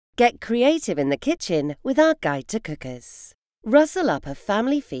Get creative in the kitchen with our guide to cookers. Rustle up a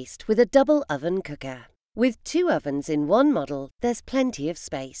family feast with a double oven cooker. With 2 ovens in one model, there's plenty of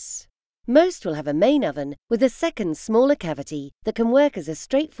space. Most will have a main oven with a second smaller cavity that can work as a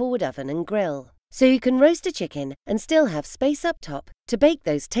straightforward oven and grill. So you can roast a chicken and still have space up top to bake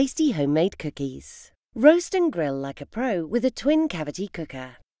those tasty homemade cookies. Roast and grill like a pro with a twin cavity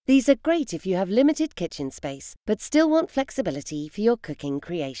cooker. These are great if you have limited kitchen space but still want flexibility for your cooking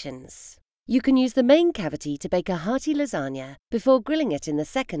creations. You can use the main cavity to bake a hearty lasagna before grilling it in the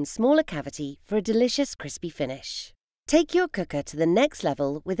second smaller cavity for a delicious crispy finish. Take your cooker to the next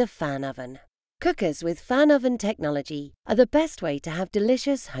level with a fan oven. Cookers with fan oven technology are the best way to have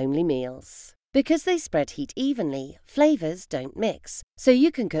delicious homely meals. Because they spread heat evenly, flavors don't mix, so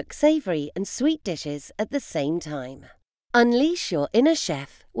you can cook savory and sweet dishes at the same time. Unleash your inner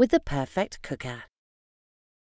chef with the perfect cooker.